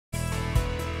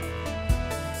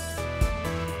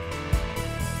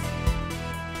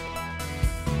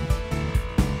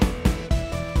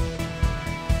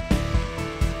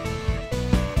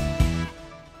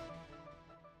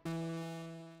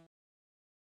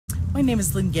My name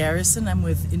is Lynn Garrison. I'm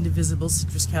with Indivisible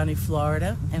Citrus County,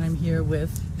 Florida, and I'm here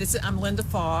with... I'm Linda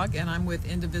Fogg, and I'm with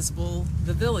Indivisible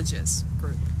The Villages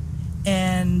group.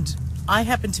 And I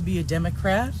happen to be a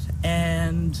Democrat,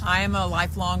 and... I am a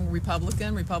lifelong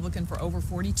Republican for over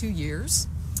 42 years.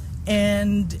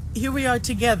 And here we are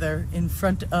together in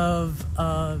front of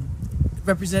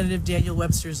Representative Daniel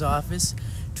Webster's office,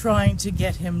 trying to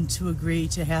get him to agree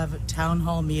to have town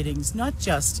hall meetings, not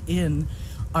just in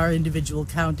our individual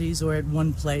counties or at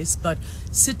one place, but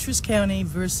Citrus County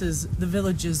versus the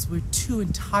Villages were two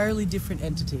entirely different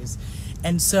entities.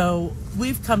 And so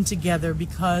we've come together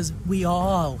because we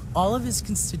all of his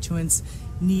constituents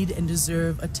need and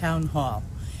deserve a town hall.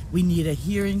 We need a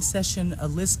hearing session, a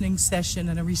listening session,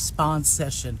 and a response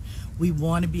session. We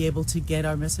want to be able to get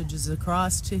our messages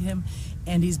across to him,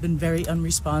 and he's been very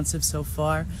unresponsive so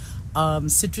far.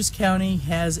 Citrus County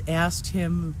has asked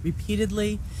him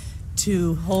repeatedly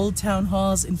to hold town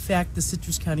halls. In fact, the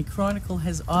Citrus County Chronicle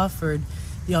has offered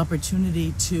the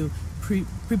opportunity to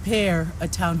prepare a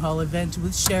town hall event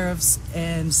with sheriffs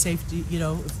and safety. You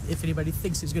know, if anybody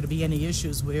thinks there's going to be any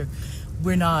issues,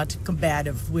 we're not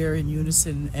combative. We're in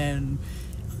unison, and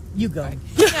you go. Right.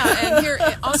 Yeah,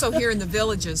 and also here in the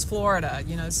Villages, Florida,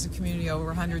 you know, this is a community of over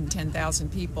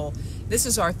 110,000 people. This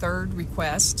is our third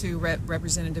request to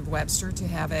Representative Webster to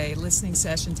have a listening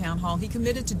session town hall. He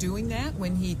committed to doing that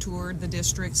when he toured the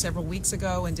district several weeks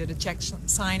ago and did a check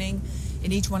signing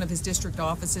in each one of his district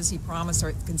offices. He promised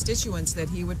our constituents that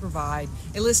he would provide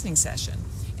a listening session.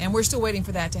 And we're still waiting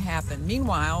for that to happen.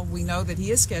 Meanwhile, we know that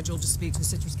he is scheduled to speak to the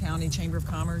Citrus County Chamber of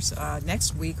Commerce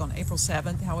next week on April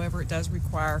 7th. However, it does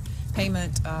require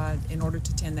payment in order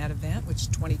to attend that event, which is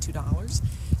 $22.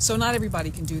 So not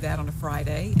everybody can do that on a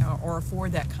Friday or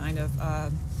afford that kind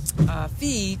of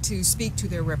fee to speak to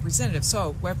their representative.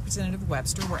 So, Representative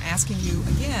Webster, we're asking you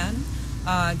again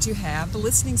to have the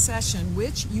listening session,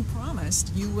 which you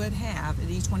promised you would have at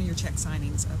each one of your check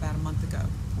signings about a month ago.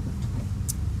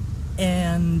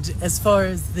 And as far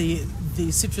as the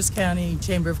Citrus County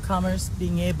Chamber of Commerce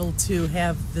being able to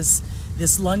have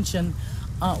this luncheon,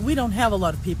 we don't have a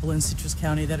lot of people in Citrus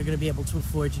County that are going to be able to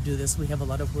afford to do this. We have a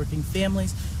lot of working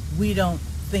families. We don't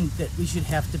think that we should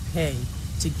have to pay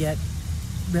to get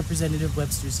Representative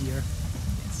Webster's ear.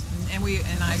 Yes, and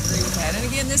I agree with that. And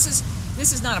again, this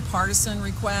is not a partisan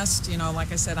request. You know,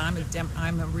 like I said,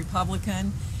 I'm a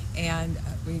Republican. And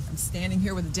I'm standing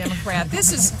here with a Democrat.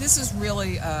 This is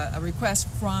really a request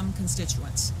from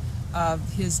constituents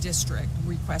of his district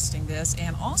requesting this,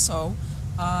 and also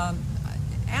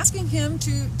asking him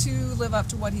to live up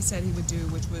to what he said he would do,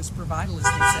 which was provide a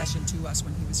listening session to us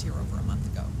when he was here over a month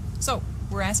ago. So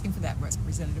we're asking for that,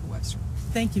 Representative Webster.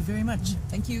 Thank you very much.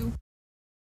 Thank you.